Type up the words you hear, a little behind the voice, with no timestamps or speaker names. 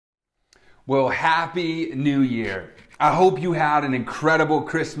Well, Happy New Year. I hope you had an incredible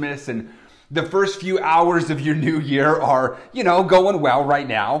Christmas and the first few hours of your new year are, going well right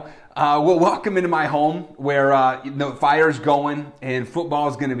now. Well, welcome into my home where the fire's going and football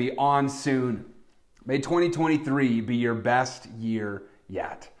is going to be on soon. May 2023 be your best year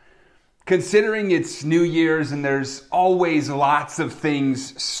yet. Considering it's New Year's and there's always lots of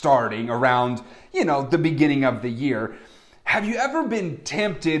things starting around, the beginning of the year, have you ever been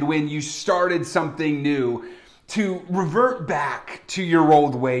tempted when you started something new to revert back to your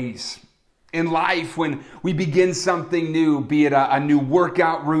old ways? In life, when we begin something new, be it a new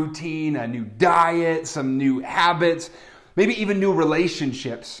workout routine, a new diet, some new habits, maybe even new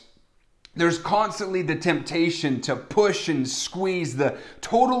relationships, there's constantly the temptation to push and squeeze the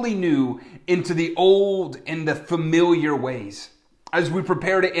totally new into the old and the familiar ways. As we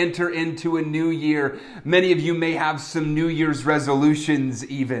prepare to enter into a new year, many of you may have some New Year's resolutions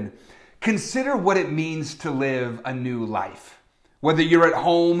even. Consider what it means to live a new life. Whether you're at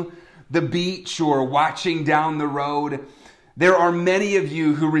home, the beach, or watching down the road, there are many of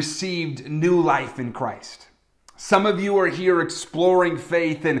you who received new life in Christ. Some of you are here exploring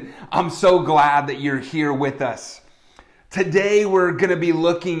faith, and I'm so glad that you're here with us. Today, we're going to be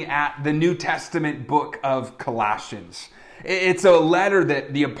looking at the New Testament book of Colossians. It's a letter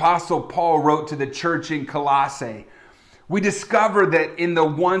that the Apostle Paul wrote to the church in Colossae. We discover that in the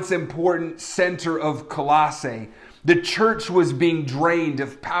once important center of Colossae, the church was being drained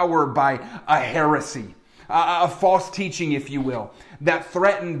of power by a heresy, a false teaching, if you will, that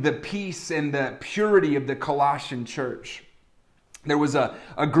threatened the peace and the purity of the Colossian church. There was a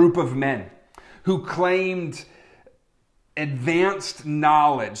group of men who claimed advanced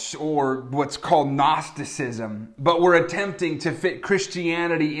knowledge, or what's called Gnosticism, but were attempting to fit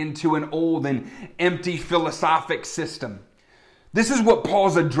Christianity into an old and empty philosophic system. This is what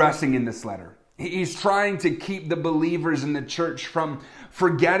Paul's addressing in this letter. He's trying to keep the believers in the church from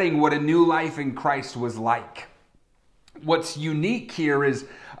forgetting what a new life in Christ was like. What's unique here is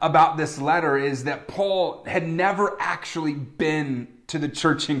about this letter is that Paul had never actually been to the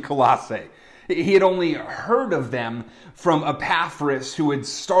church in Colossae. He had only heard of them from Epaphras, who had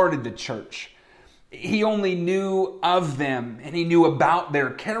started the church. He only knew of them and he knew about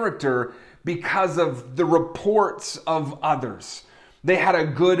their character because of the reports of others. They had a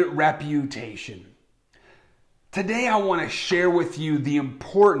good reputation. Today I want to share with you the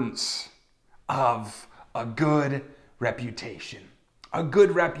importance of a good reputation. A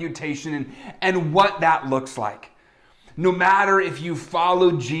good reputation and what that looks like. No matter if you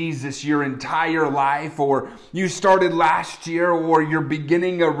followed Jesus your entire life, or you started last year, or you're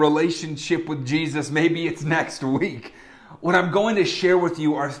beginning a relationship with Jesus, maybe it's next week. What I'm going to share with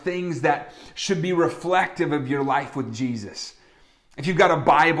you are things that should be reflective of your life with Jesus. If you've got a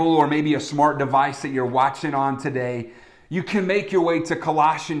Bible or maybe a smart device that you're watching on today, you can make your way to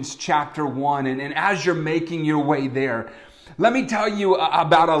Colossians chapter 1. And as you're making your way there, let me tell you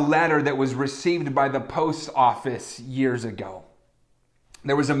about a letter that was received by the post office years ago.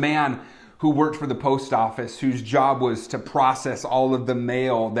 There was a man who worked for the post office whose job was to process all of the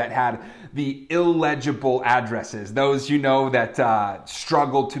mail that had the illegible addresses, those that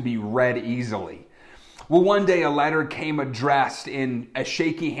struggled to be read easily. Well, one day a letter came addressed in a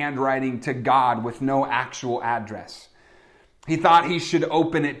shaky handwriting to God with no actual address. He thought he should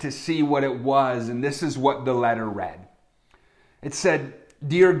open it to see what it was, and this is what the letter read. It said,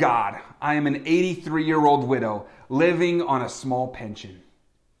 "Dear God, I am an 83-year-old widow living on a small pension.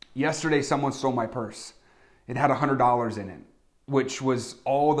 Yesterday, someone stole my purse. It had $100 in it, which was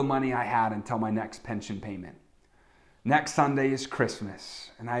all the money I had until my next pension payment. Next Sunday is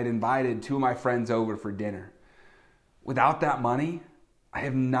Christmas, and I had invited 2 of my friends over for dinner. Without that money, I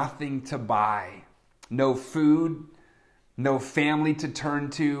have nothing to buy. No food, no family to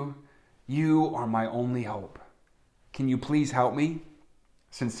turn to. You are my only hope. Can you please help me?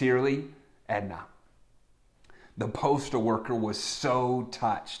 Sincerely, Edna." The postal worker was so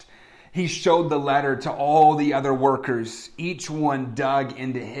touched. He showed the letter to all the other workers. Each one dug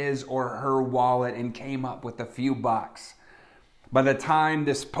into his or her wallet and came up with a few bucks. By the time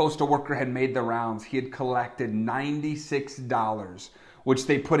this postal worker had made the rounds, he had collected $96, which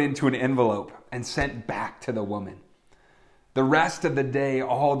they put into an envelope and sent back to the woman. The rest of the day,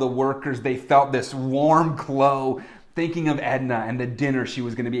 all the workers, they felt this warm glow thinking of Edna and the dinner she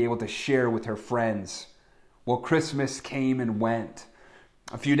was going to be able to share with her friends. Well, Christmas came and went.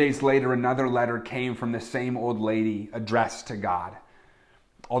 A few days later, another letter came from the same old lady addressed to God.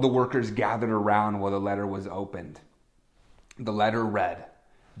 All the workers gathered around while the letter was opened. The letter read,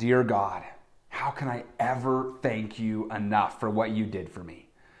 "Dear God, how can I ever thank you enough for what you did for me?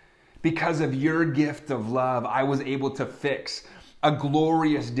 Because of your gift of love, I was able to fix a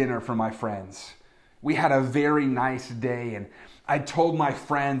glorious dinner for my friends. We had a very nice day, and I told my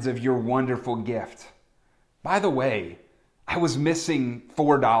friends of your wonderful gift. By the way, I was missing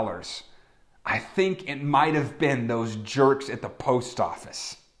 $4. I think it might have been those jerks at the post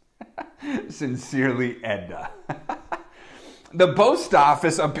office. Sincerely, Edna. The post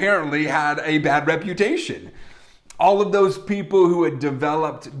office apparently had a bad reputation. All of those people who had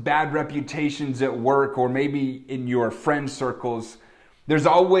developed bad reputations at work or maybe in your friend circles, there's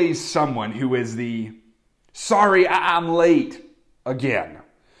always someone who is the, sorry, I'm late again.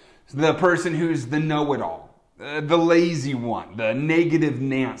 The person who's the know-it-all, the lazy one, the negative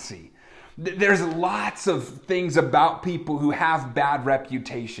Nancy. There's lots of things about people who have bad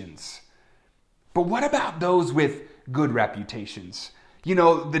reputations. But what about those with good reputations? You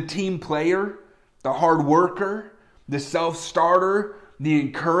know, the team player, the hard worker, the self-starter, the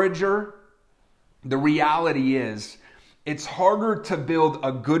encourager. The reality is, it's harder to build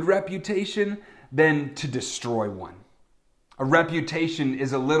a good reputation than to destroy one. A reputation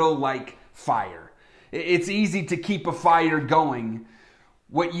is a little like fire. It's easy to keep a fire going.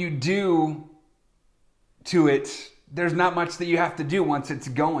 What you do to it, there's not much that you have to do once it's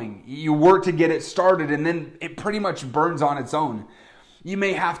going. You work to get it started and then it pretty much burns on its own. You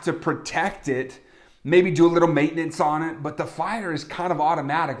may have to protect it, maybe do a little maintenance on it, but the fire is kind of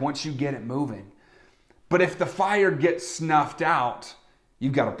automatic once you get it moving. But if the fire gets snuffed out,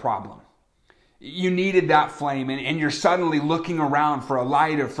 you've got a problem. You needed that flame and you're suddenly looking around for a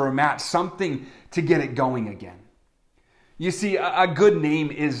light or for a match, something to get it going again. You see, a good name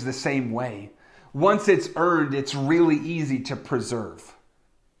is the same way. Once it's earned, it's really easy to preserve.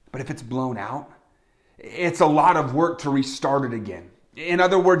 But if it's blown out, it's a lot of work to restart it again. In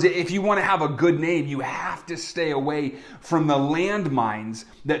other words, if you want to have a good name, you have to stay away from the landmines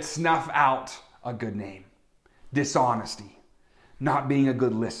that snuff out a good name. Dishonesty, not being a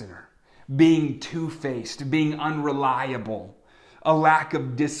good listener, being two-faced, being unreliable, a lack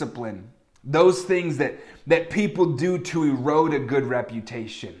of discipline. Those things that people do to erode a good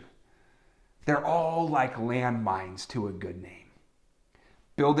reputation. They're all like landmines to a good name.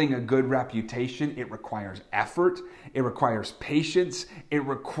 Building a good reputation, it requires effort, it requires patience, it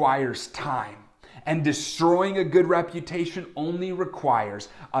requires time. And destroying a good reputation only requires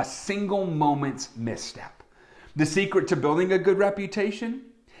a single moment's misstep. The secret to building a good reputation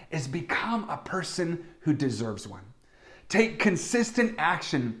is become a person who deserves one. Take consistent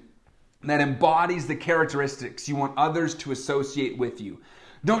action that embodies the characteristics you want others to associate with you.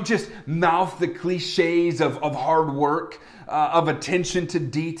 Don't just mouth the cliches of hard work, of attention to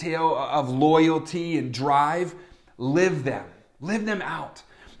detail, of loyalty and drive. Live them. Live them out.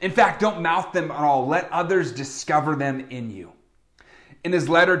 In fact, don't mouth them at all. Let others discover them in you. In his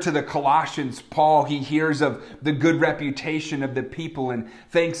letter to the Colossians, Paul, he hears of the good reputation of the people and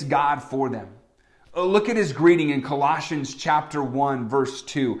thanks God for them. Look at his greeting in Colossians chapter 1, verse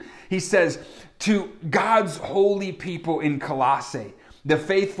 2. He says, to God's holy people in Colossae, the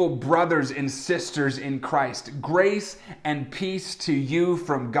faithful brothers and sisters in Christ, grace and peace to you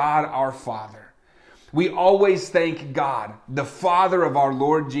from God our Father. We always thank God, the Father of our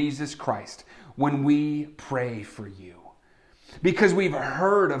Lord Jesus Christ, when we pray for you. Because we've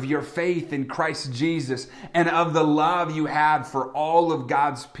heard of your faith in Christ Jesus and of the love you had for all of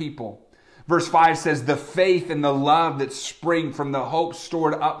God's people. Verse 5 says, the faith and the love that spring from the hope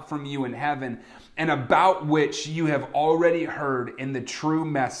stored up from you in heaven, and about which you have already heard in the true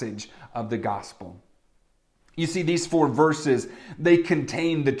message of the gospel. You see, these 4 verses, they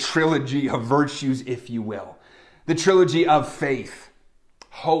contain the trilogy of virtues, if you will. The trilogy of faith,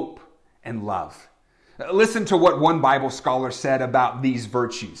 hope, and love. Listen to what one Bible scholar said about these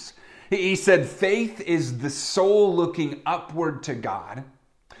virtues. He said, faith is the soul looking upward to God.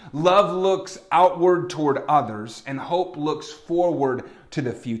 Love looks outward toward others, and hope looks forward to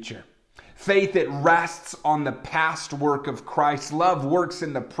the future. Faith, it rests on the past work of Christ. Love works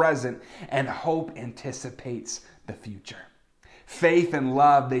in the present, and hope anticipates the future. Faith and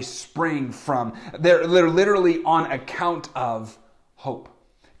love, they spring from, they're literally on account of hope.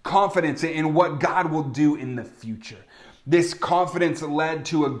 Confidence in what God will do in the future. This confidence led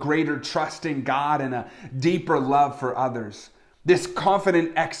to a greater trust in God and a deeper love for others. This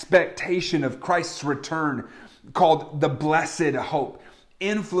confident expectation of Christ's return, called the blessed hope,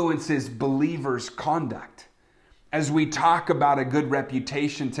 influences believers' conduct. As we talk about a good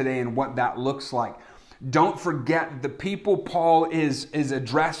reputation today and what that looks like, don't forget the people Paul is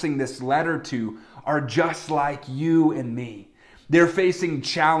addressing this letter to are just like you and me. They're facing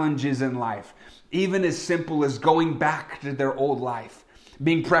challenges in life, even as simple as going back to their old life.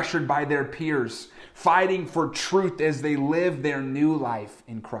 being pressured by their peers, fighting for truth as they live their new life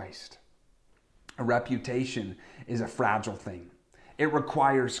in Christ. A reputation is a fragile thing. It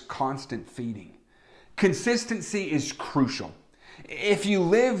requires constant feeding. Consistency is crucial. If you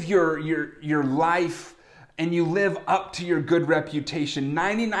live your life and you live up to your good reputation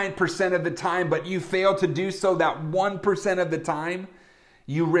 99% of the time, but you fail to do so that 1% of the time,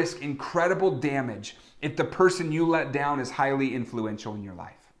 you risk incredible damage if the person you let down is highly influential in your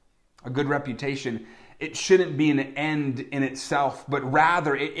life. A good reputation, it shouldn't be an end in itself, but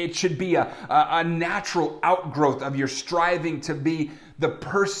rather it should be a natural outgrowth of your striving to be the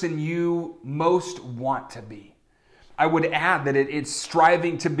person you most want to be. I would add that it's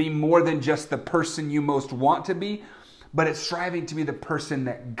striving to be more than just the person you most want to be, but it's striving to be the person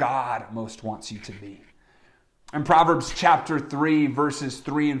that God most wants you to be. In Proverbs chapter 3, verses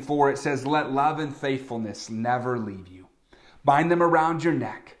 3 and 4, it says, "Let love and faithfulness never leave you. Bind them around your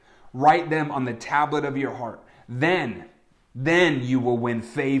neck. Write them on the tablet of your heart. Then you will win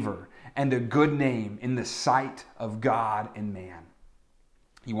favor and a good name in the sight of God and man."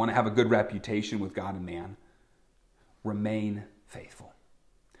 You want to have a good reputation with God and man? Remain faithful.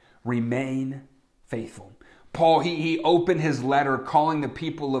 Remain faithful. Paul, he opened his letter calling the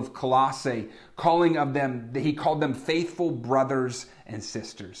people of Colossae, he called them faithful brothers and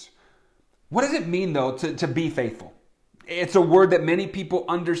sisters. What does it mean, though, to be faithful? It's a word that many people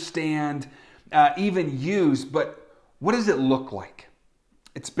understand, even use, but what does it look like?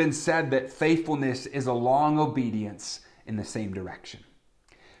 It's been said that faithfulness is a long obedience in the same direction.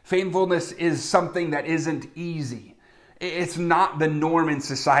 Faithfulness is something that isn't easy. It's not the norm in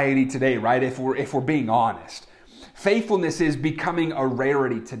society today, right? If we're being honest. Faithfulness is becoming a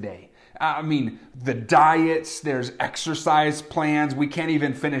rarity today. I mean, the diets, there's exercise plans. We can't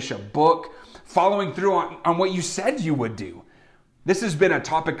even finish a book. Following through on what you said you would do. This has been a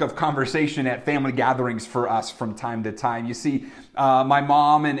topic of conversation at family gatherings for us from time to time. You see, my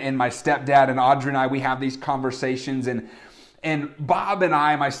mom and my stepdad and Audrey and I, we have these conversations, and Bob and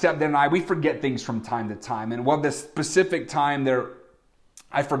I, my stepdad and I, we forget things from time to time. And this specific time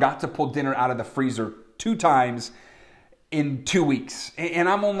I forgot to pull dinner out of the freezer 2 times in 2 weeks. And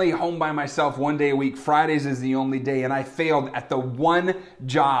I'm only home by myself 1 day a week. Fridays is the only day. And I failed at the one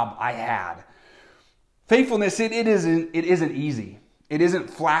job I had. Faithfulness, it isn't easy. It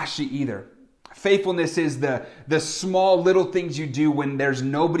isn't flashy either. Faithfulness is the small little things you do when there's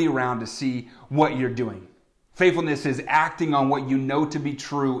nobody around to see what you're doing. Faithfulness is acting on what you know to be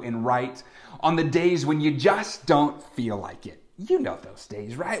true and right on the days when you just don't feel like it. You know those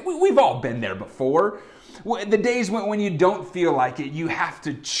days, right? We've all been there before. The days when you don't feel like it, you have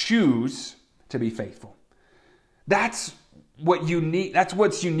to choose to be faithful. That's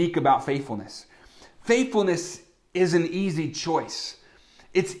what's unique about faithfulness. Faithfulness is an easy choice.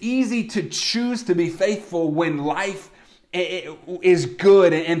 It's easy to choose to be faithful when life is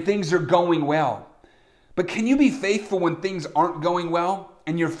good and things are going well. But can you be faithful when things aren't going well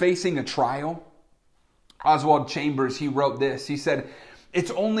and you're facing a trial? Oswald Chambers, he wrote this. He said,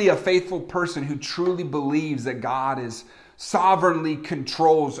 "It's only a faithful person who truly believes that God sovereignly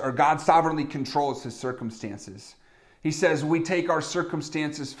controls his circumstances." He says, "We take our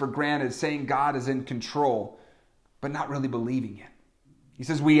circumstances for granted, saying God is in control, but not really believing it." He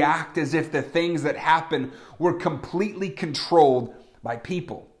says, "We act as if the things that happen were completely controlled by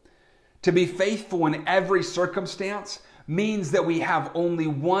people." To be faithful in every circumstance means that we have only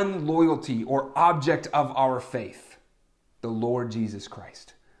one loyalty or object of our faith, the Lord Jesus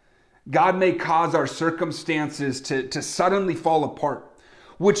Christ. God may cause our circumstances to suddenly fall apart,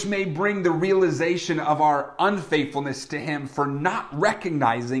 which may bring the realization of our unfaithfulness to Him for not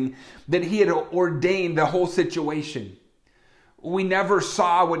recognizing that He had ordained the whole situation. We never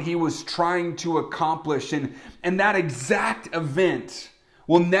saw what He was trying to accomplish, and that exact event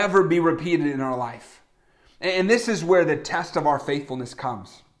will never be repeated in our life. And this is where the test of our faithfulness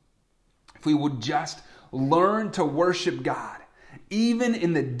comes. If we would just learn to worship God, even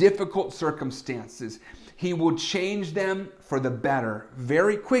in the difficult circumstances, He will change them for the better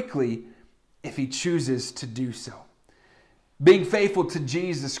very quickly if He chooses to do so. Being faithful to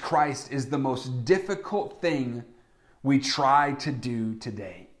Jesus Christ is the most difficult thing we try to do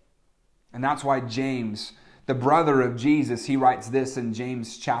today. And that's why James, the brother of Jesus, he writes this in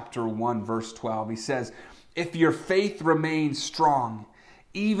James chapter 1, verse 12. He says, "If your faith remains strong,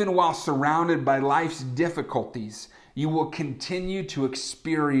 even while surrounded by life's difficulties, you will continue to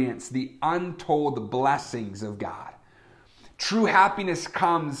experience the untold blessings of God." True happiness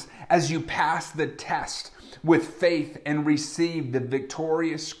comes as you pass the test with faith and receive the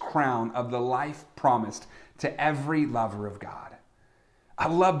victorious crown of the life promised to every lover of God. I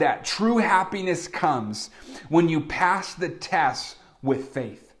love that. True happiness comes when you pass the test with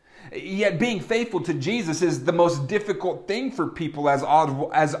faith. Yet being faithful to Jesus is the most difficult thing for people, as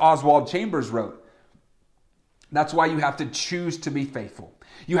Oswald Chambers wrote. That's why you have to choose to be faithful.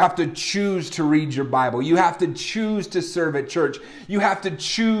 You have to choose to read your Bible. You have to choose to serve at church. You have to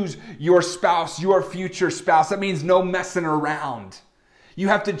choose your spouse, your future spouse. That means no messing around. You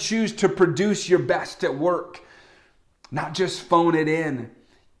have to choose to produce your best at work, not just phone it in.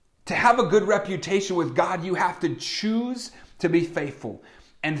 To have a good reputation with God, you have to choose to be faithful.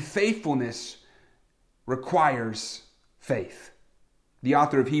 And faithfulness requires faith. The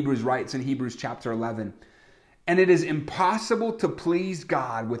author of Hebrews writes in Hebrews chapter 11, "And it is impossible to please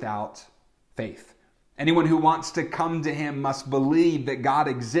God without faith. Anyone who wants to come to him must believe that God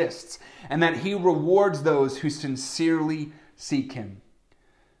exists and that he rewards those who sincerely seek him."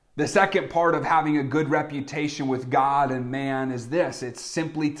 The second part of having a good reputation with God and man is this. It's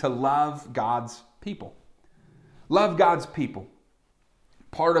simply to love God's people. Love God's people.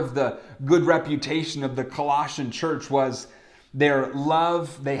 Part of the good reputation of the Colossian church was their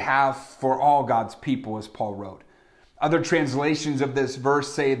love they have for all God's people, as Paul wrote. Other translations of this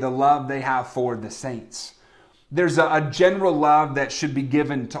verse say the love they have for the saints. There's a general love that should be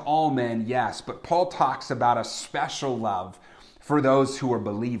given to all men, yes, but Paul talks about a special love for those who are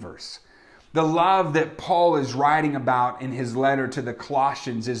believers. The love that Paul is writing about in his letter to the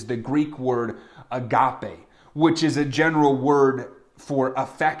Colossians is the Greek word agape, which is a general word for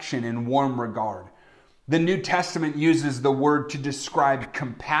affection and warm regard. The New Testament uses the word to describe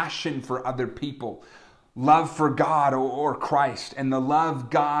compassion for other people, love for God or Christ, and the love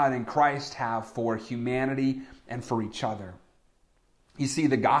God and Christ have for humanity and for each other. You see,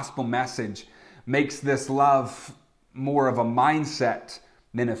 the gospel message makes this love more of a mindset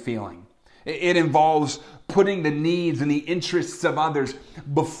than a feeling. It involves putting the needs and the interests of others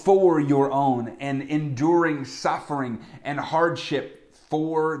before your own and enduring suffering and hardship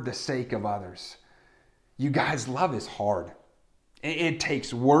for the sake of others. You guys, love is hard. It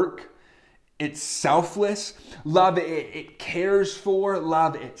takes work. It's selfless. Love, it cares for.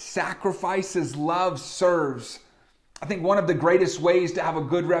 Love, it sacrifices. Love serves. I think one of the greatest ways to have a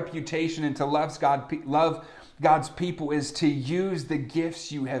good reputation and to love God's people is to use the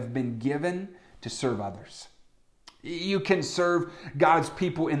gifts you have been given to serve others. You can serve God's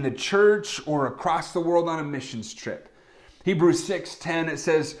people in the church or across the world on a missions trip. Hebrews 6:10, it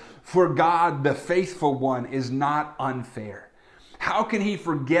says, "For God, the faithful one, is not unfair. How can he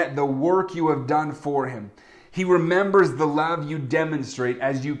forget the work you have done for him? He remembers the love you demonstrate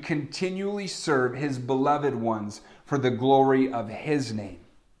as you continually serve his beloved ones for the glory of his name."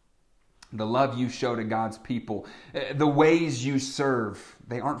 The love you show to God's people, the ways you serve,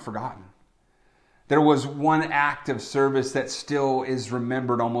 they aren't forgotten. There was one act of service that still is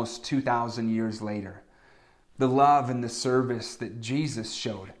remembered almost 2,000 years later. The love and the service that Jesus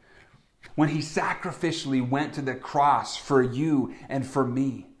showed when he sacrificially went to the cross for you and for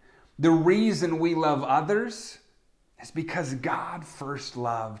me. The reason we love others is because God first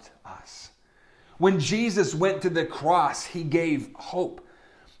loved us. When Jesus went to the cross, he gave hope.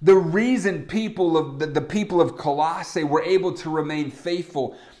 The reason the people of Colossae were able to remain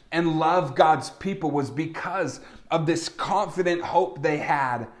faithful and love God's people was because of this confident hope they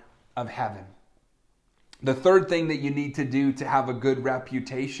had of heaven. The third thing that you need to do to have a good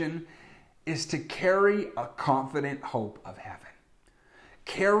reputation is to carry a confident hope of heaven.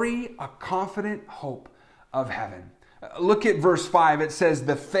 Carry a confident hope of heaven. Look at verse 5. It says,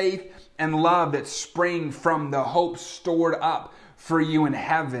 "The faith and love that spring from the hope stored up for you in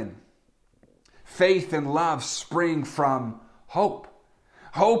heaven." Faith and love spring from hope.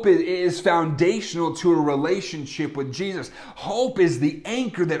 Hope is foundational to a relationship with Jesus. Hope is the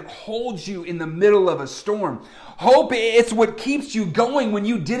anchor that holds you in the middle of a storm. Hope, it's what keeps you going when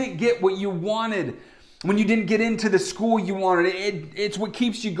you didn't get what you wanted, when you didn't get into the school you wanted. It's what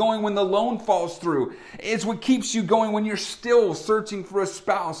keeps you going when the loan falls through. It's what keeps you going when you're still searching for a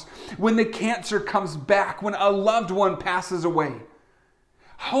spouse, when the cancer comes back, when a loved one passes away.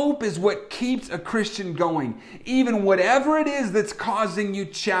 Hope is what keeps a Christian going. Even whatever it is that's causing you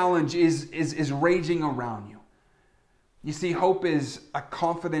challenge is raging around you. You see, hope is a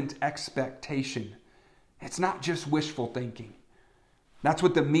confident expectation. It's not just wishful thinking. That's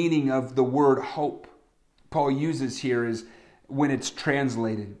what the meaning of the word hope Paul uses here is when it's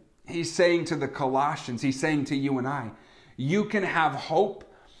translated. He's saying to the Colossians, he's saying to you and I, you can have hope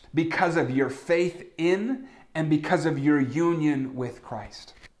because of your faith in and because of your union with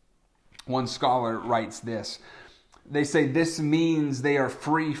Christ. One scholar writes this. They say this means they are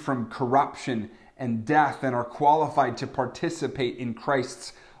free from corruption and death and are qualified to participate in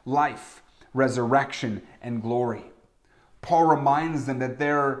Christ's life, resurrection, and glory. Paul reminds them that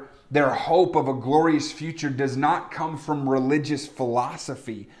their hope of a glorious future does not come from religious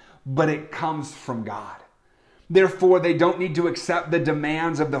philosophy, but it comes from God. Therefore, they don't need to accept the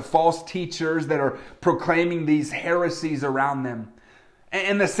demands of the false teachers that are proclaiming these heresies around them.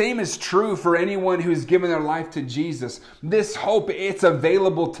 And the same is true for anyone who's given their life to Jesus. This hope, it's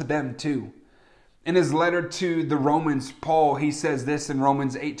available to them too. In his letter to the Romans, Paul, he says this in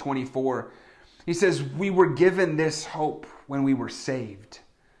Romans 8:24. He says, we were given this hope when we were saved.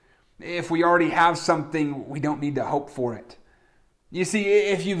 If we already have something, we don't need to hope for it. You see,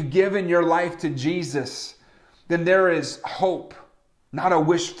 if you've given your life to Jesus, then there is hope, not a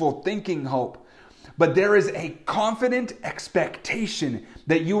wishful thinking hope, but there is a confident expectation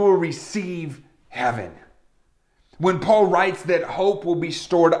that you will receive heaven. When Paul writes that hope will be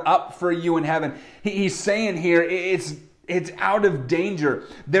stored up for you in heaven, he's saying here it's out of danger.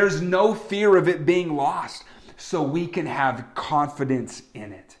 There's no fear of it being lost, so we can have confidence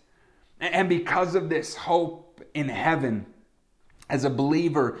in it. And because of this hope in heaven, as a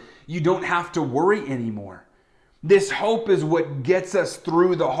believer, you don't have to worry anymore. This hope is what gets us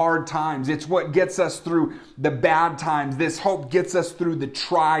through the hard times. It's what gets us through the bad times. This hope gets us through the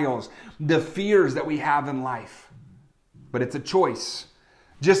trials, the fears that we have in life. But it's a choice.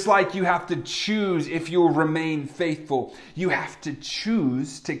 Just like you have to choose if you'll remain faithful, you have to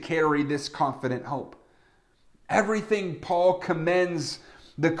choose to carry this confident hope. Everything Paul commends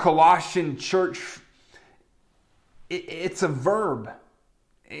the Colossian church, it's a verb.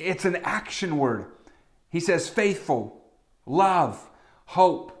 It's an action word. He says faithful, love,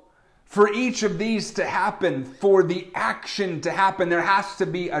 hope. For each of these to happen, for the action to happen, there has to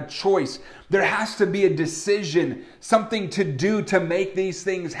be a choice. There has to be a decision, something to do to make these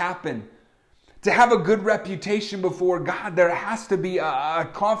things happen. To have a good reputation before God, there has to be a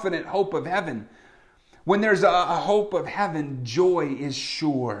confident hope of heaven. When there's a hope of heaven, joy is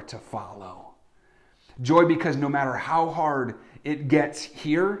sure to follow. Joy because no matter how hard it gets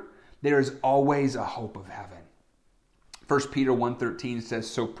here, there is always a hope of heaven. 1 Peter 1:13 says,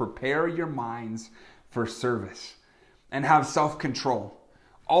 so prepare your minds for service and have self-control.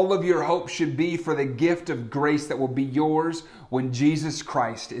 All of your hope should be for the gift of grace that will be yours when Jesus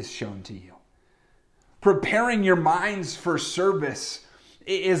Christ is shown to you. Preparing your minds for service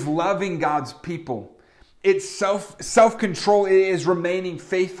is loving God's people. It's self-control is remaining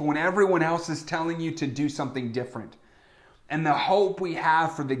faithful when everyone else is telling you to do something different. And the hope we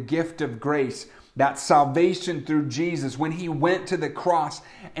have for the gift of grace, that salvation through Jesus, when he went to the cross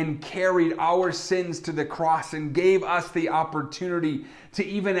and carried our sins to the cross and gave us the opportunity to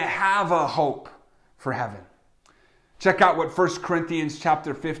even have a hope for heaven. Check out what 1 Corinthians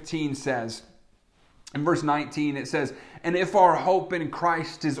chapter 15 says. In verse 19 it says, and if our hope in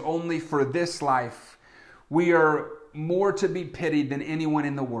Christ is only for this life, we are more to be pitied than anyone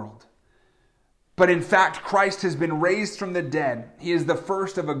in the world. But in fact, Christ has been raised from the dead. He is the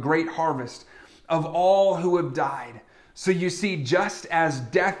first of a great harvest of all who have died. So you see, just as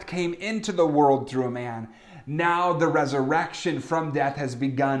death came into the world through a man, now the resurrection from death has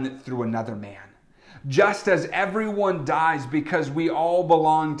begun through another man. Just as everyone dies because we all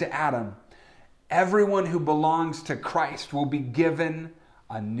belong to Adam, everyone who belongs to Christ will be given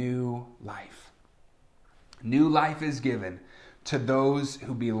a new life. New life is given to those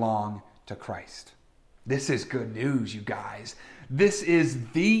who belong to Christ. This is good news, you guys. This is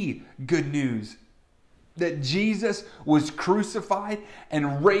the good news that Jesus was crucified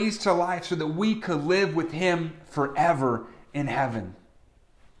and raised to life so that we could live with him forever in heaven.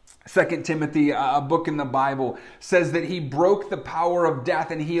 2 Timothy, a book in the Bible, says that he broke the power of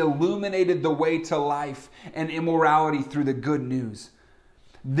death and he illuminated the way to life and immorality through the good news.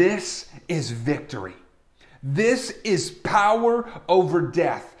 This is victory. This is power over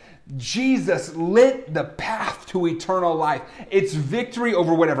death. Jesus lit the path to eternal life. It's victory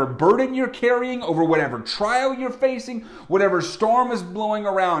over whatever burden you're carrying, over whatever trial you're facing, whatever storm is blowing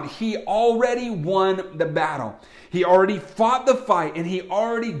around. He already won the battle. He already fought the fight and he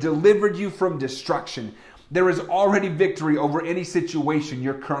already delivered you from destruction. There is already victory over any situation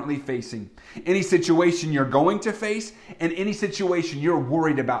you're currently facing, any situation you're going to face, and any situation you're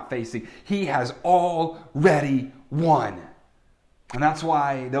worried about facing. He has already won. And that's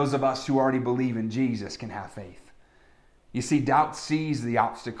why those of us who already believe in Jesus can have faith. You see, doubt sees the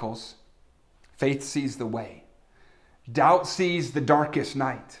obstacles. Faith sees the way. Doubt sees the darkest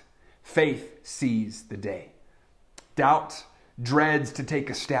night. Faith sees the day. Doubt dreads to take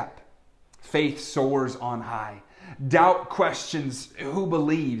a step. Faith soars on high. Doubt questions who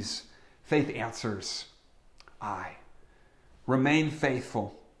believes. Faith answers, I. Remain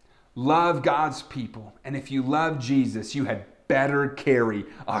faithful. Love God's people. And if you love Jesus, you had better carry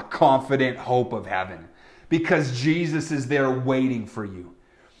a confident hope of heaven, because Jesus is there waiting for you.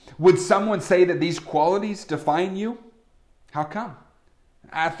 Would someone say that these qualities define you? How come?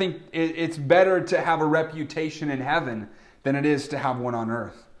 I think it's better to have a reputation in heaven than it is to have one on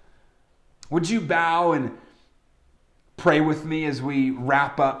earth. Would you bow and pray with me as we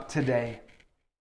wrap up today?